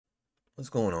What's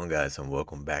going on, guys, and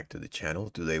welcome back to the channel.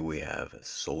 Today we have a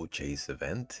soul chase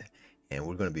event and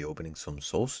we're going to be opening some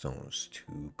soul stones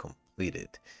to complete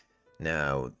it.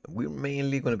 Now we're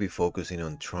mainly going to be focusing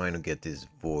on trying to get this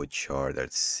void shard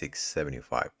at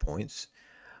 675 points.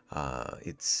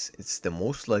 It's the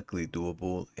most likely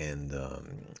doable, and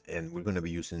we're going to be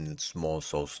using small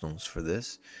soul stones for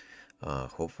this.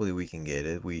 Hopefully we can get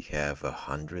it. We have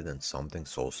 100 and something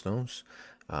soul stones.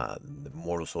 The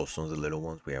mortal soul stones, the little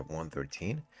ones, we have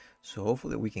 113. So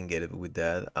hopefully we can get it with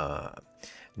that.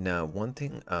 Now, one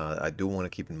thing I do want to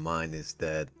keep in mind is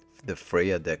that the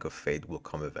Freya deck of Fate will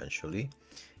come eventually,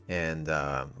 and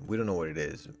we don't know what it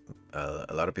is.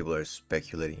 A lot of people are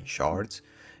speculating shards,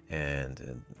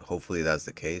 and hopefully that's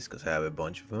the case because I have a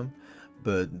bunch of them.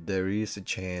 But there is a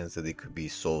chance that it could be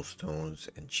soul stones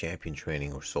and champion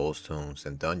training, or soul stones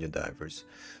and dungeon divers.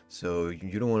 So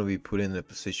you don't want to be put in a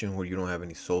position where you don't have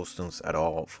any soul stones at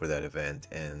all for that event.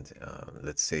 And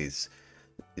let's say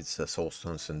it's a soul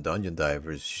stones and dungeon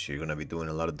divers, you're gonna be doing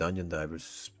a lot of dungeon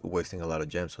divers, wasting a lot of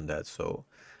gems on that. So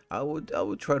I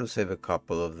would try to save a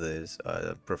couple of these,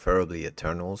 preferably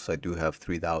Eternals. I do have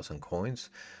 3,000 coins,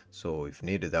 so if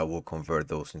needed, I will convert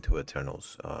those into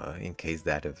Eternals in case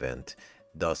that event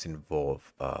does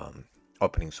involve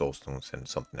opening Soulstones and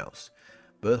something else.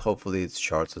 But hopefully it's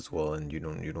shards as well, and you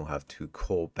don't have to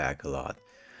call back a lot.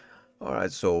 All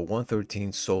right, so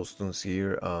 113 Soulstones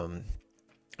here.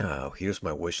 Here's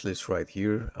my wish list right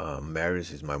here.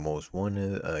 Marius is my most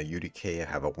wanted. UDK,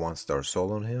 I have a 1-star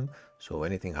soul on him, so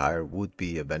anything higher would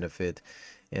be a benefit.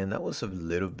 And I was a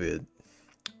little bit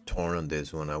torn on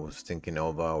this one. I was thinking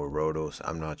Elva or Rhodos.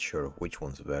 I'm not sure which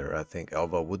one's better. I think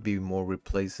Elva would be more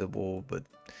replaceable, but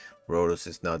Rhodos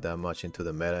is not that much into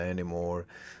the meta anymore.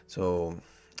 So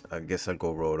I guess I'll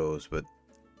go Rhodos, but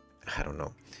I don't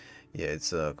know. Yeah,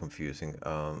 it's confusing.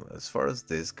 As far as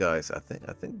this, guys, I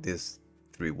think this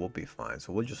three will be fine.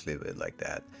 So we'll just leave it like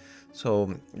that.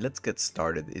 So let's get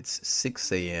started. It's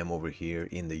 6 a.m. over here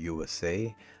in the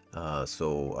USA.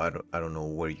 So I don't know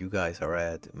where you guys are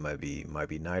at. It might be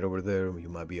night over there. You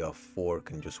might be off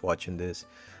work and just watching this.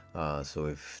 So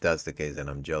if that's the case, then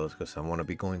I'm jealous because I want to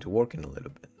be going to work in a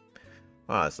little bit.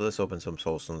 Alright, so let's open some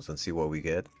soulstones and see what we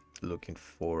get. Looking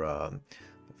for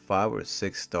 5 or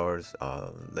 6 stars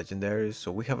legendaries.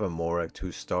 So we have a Morak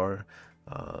 2-star.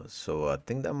 So I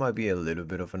think that might be a little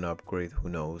bit of an upgrade. Who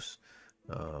knows?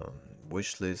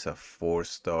 Wishlist a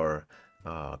 4-star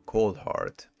Cold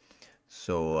Heart.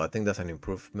 So I think that's an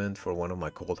improvement for one of my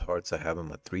Cold Hearts. I have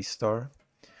him a 3-star.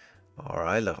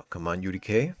 Alright, come on,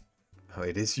 UDK. Oh,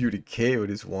 it is UDK with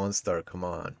his 1-star. Come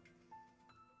on.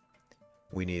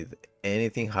 We need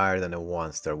anything higher than a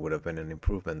 1-star would have been an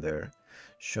improvement there.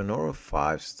 Shonoro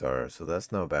 5-star, so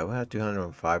that's not bad. We had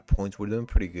 205 points. We're doing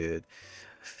pretty good.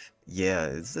 Yeah,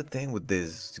 it's the thing with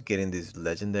this, getting these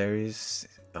legendaries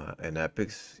and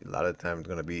epics. A lot of times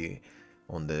gonna be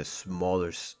on the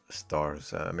smaller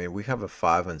stars. I mean, we have a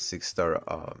 5 and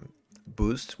 6-star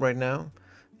boost right now,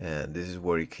 and this is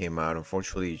where he came out.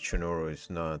 Unfortunately, Shonoro is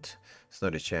not. It's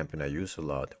not a champion I use a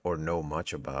lot or know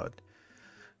much about.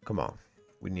 Come on.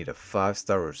 We need a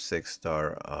 5-star or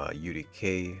 6-star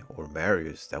UDK or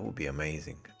Marius. That would be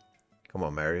amazing. Come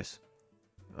on, Marius.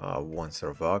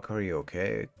 1-star Valkyrie,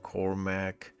 okay.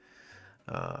 Cormac.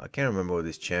 I can't remember what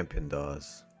this champion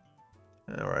does.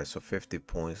 Alright, so 50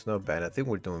 points. Not bad. I think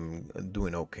we're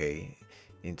doing okay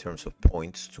in terms of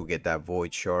points to get that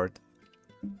void shard.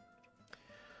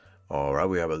 Alright,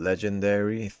 we have a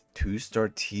legendary 2-star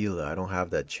Tila. I don't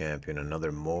have that champion.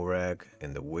 Another Morag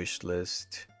in the wish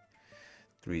list.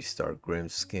 3-star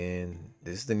Grimskin.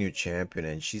 This is the new champion,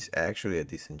 and she's actually a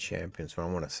decent champion, so I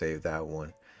want to save that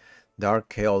one. Dark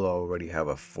Kale already have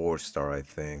a 4-star, I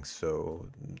think, so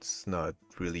it's not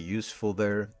really useful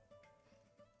there.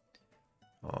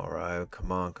 Alright,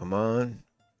 come on, come on.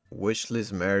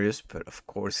 Wishlist Marius, but of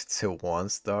course it's a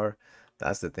 1-star.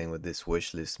 That's the thing with this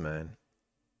wishlist, man.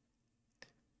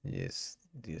 Yes,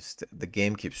 the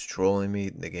game keeps trolling me.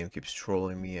 The game keeps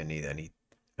trolling me. I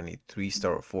need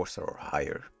 3-star or 4-star or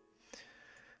higher.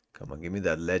 Come on, give me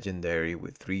that legendary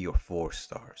with 3 or 4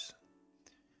 stars.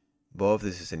 Both,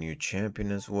 this is a new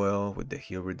champion as well with the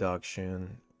heal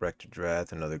reduction. Rector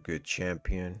Drath, another good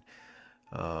champion.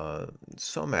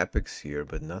 Some epics here,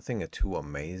 but nothing too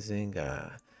amazing.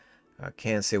 I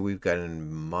can't say we've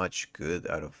gotten much good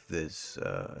out of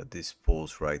these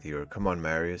pulls right here. Come on,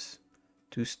 Marius.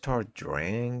 2-star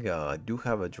Drang. I do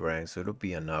have a Drang, so it'll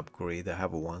be an upgrade. I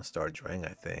have a 1-star Drang,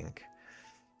 I think.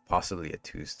 Possibly a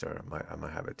 2-star. I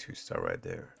might have a 2-star right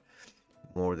there.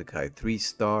 Mordecai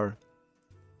 3-star.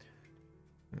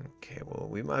 Okay, well,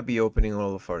 we might be opening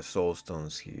all of our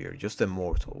soulstones here, just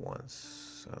immortal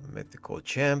ones. Mythical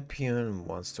champion,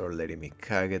 1-star Lady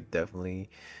Mikage, definitely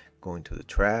going to the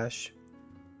trash.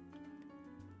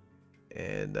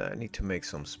 And I need to make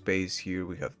some space here.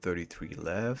 We have 33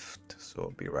 left, so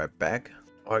I'll be right back.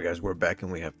 Alright guys, we're back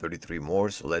and we have 33 more,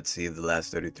 so let's see if the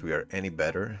last 33 are any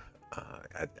better.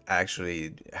 I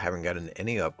actually haven't gotten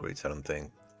any upgrades, I don't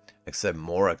think, except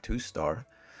Morak 2-star.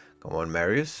 Come on,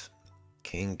 Marius.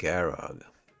 King Garag.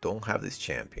 Don't have this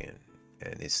champion,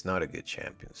 and it's not a good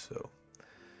champion, so...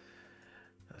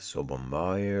 So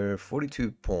Bombire,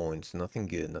 42 points, nothing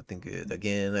good, nothing good.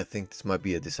 Again, I think this might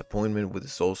be a disappointment with the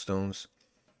Soulstones.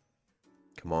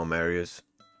 Come on, Marius.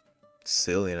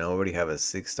 Cillian, I already have a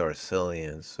 6-star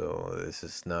Cillian, so this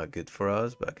is not good for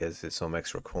us, but I guess it's some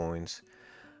extra coins.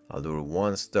 I'll do a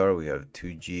 1-star, we have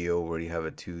 2 Geo, already have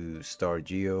a 2-star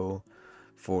Geo.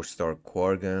 4-star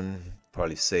Quargan,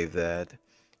 probably save that.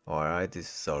 Alright,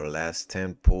 this is our last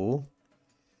 10 pull.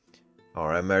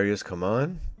 Alright, Marius, come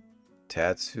on.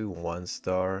 Tatsu,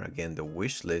 1-star. Again, the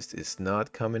wish list is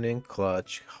not coming in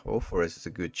clutch. Hopefully, is a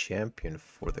good champion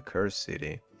for the Curse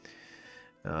City.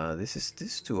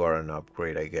 These two are an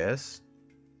upgrade, I guess.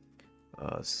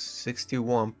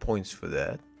 61 points for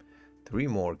that. 3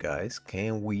 more guys.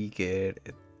 Can we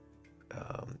get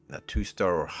a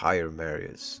 2-star or higher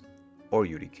Marius or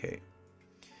UDK?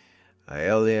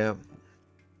 Aelia.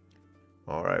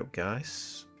 Alright,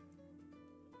 guys.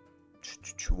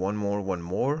 One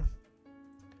more.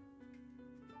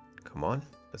 Come on,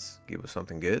 let's give us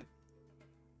something good.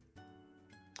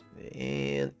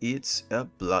 And it's a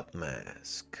blood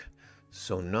mask,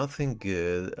 so nothing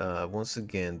good. Once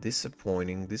again,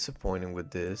 disappointing with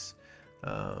this.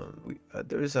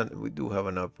 We do have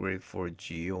an upgrade for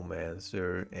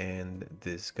Geomancer and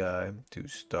this guy,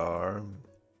 2-star.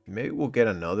 Maybe we'll get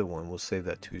another one. We'll save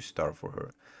that 2-star for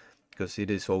her, because it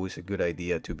is always a good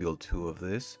idea to build 2 of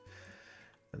this.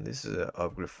 And this is an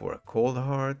upgrade for a Cold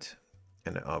Heart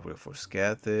and an upgrade for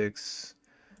Scathix.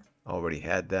 I already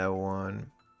had that one.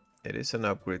 It is an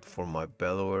upgrade for my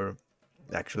Bellower.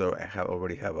 Actually, I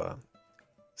already have a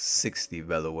 60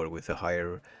 Bellower with a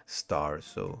higher star,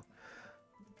 so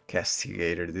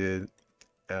Castigator, dude.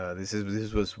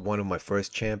 This was one of my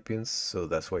first champions, so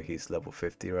that's why he's level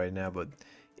 50 right now. But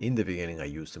in the beginning, I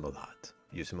used him a lot.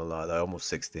 I almost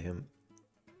 60 him.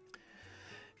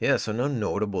 Yeah, so no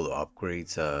notable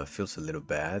upgrades. Feels a little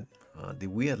bad. Did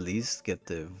we at least get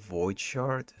the Void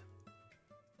Shard?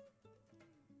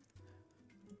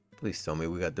 Please tell me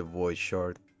we got the Void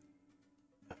Shard.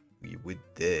 We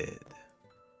did.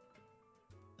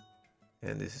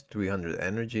 And this is 300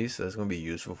 energy, so that's gonna be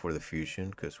useful for the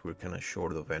fusion because we're kind of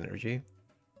short of energy.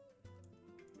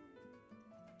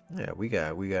 Yeah, we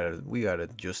got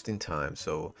it just in time,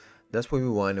 so that's what we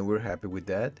want, and we're happy with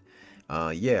that.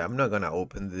 Yeah, I'm not gonna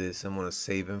open this. I'm gonna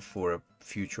save him for a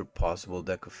future possible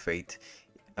deck of fate,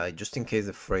 just in case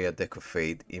the Freya deck of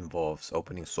fate involves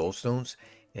opening soulstones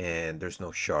and there's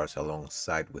no shards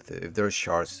alongside with it. If there's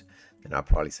shards, then I'll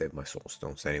probably save my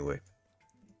soulstones anyway.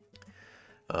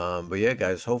 But yeah,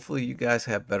 guys, hopefully you guys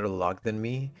have better luck than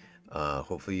me.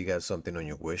 Hopefully you got something on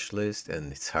your wish list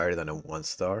and it's higher than a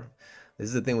 1-star. This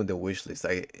is the thing with the wish list.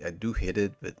 I do hit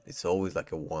it, but it's always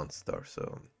like a 1-star.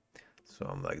 So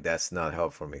I'm like, that's not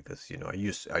helpful for me, because you know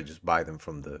I just buy them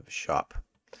from the shop.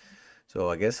 So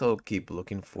I guess I'll keep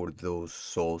looking for those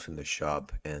souls in the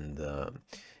shop, and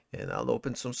I'll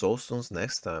open some soulstones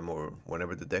next time or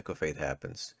whenever the deck of fate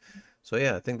happens. So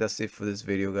yeah, I think that's it for this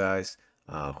video, guys.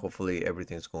 Hopefully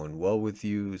everything's going well with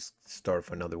you. It's start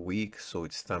for another week, so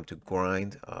it's time to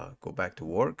grind, go back to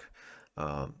work.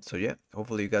 So yeah,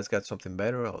 hopefully you guys got something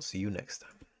better. I'll see you next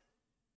time.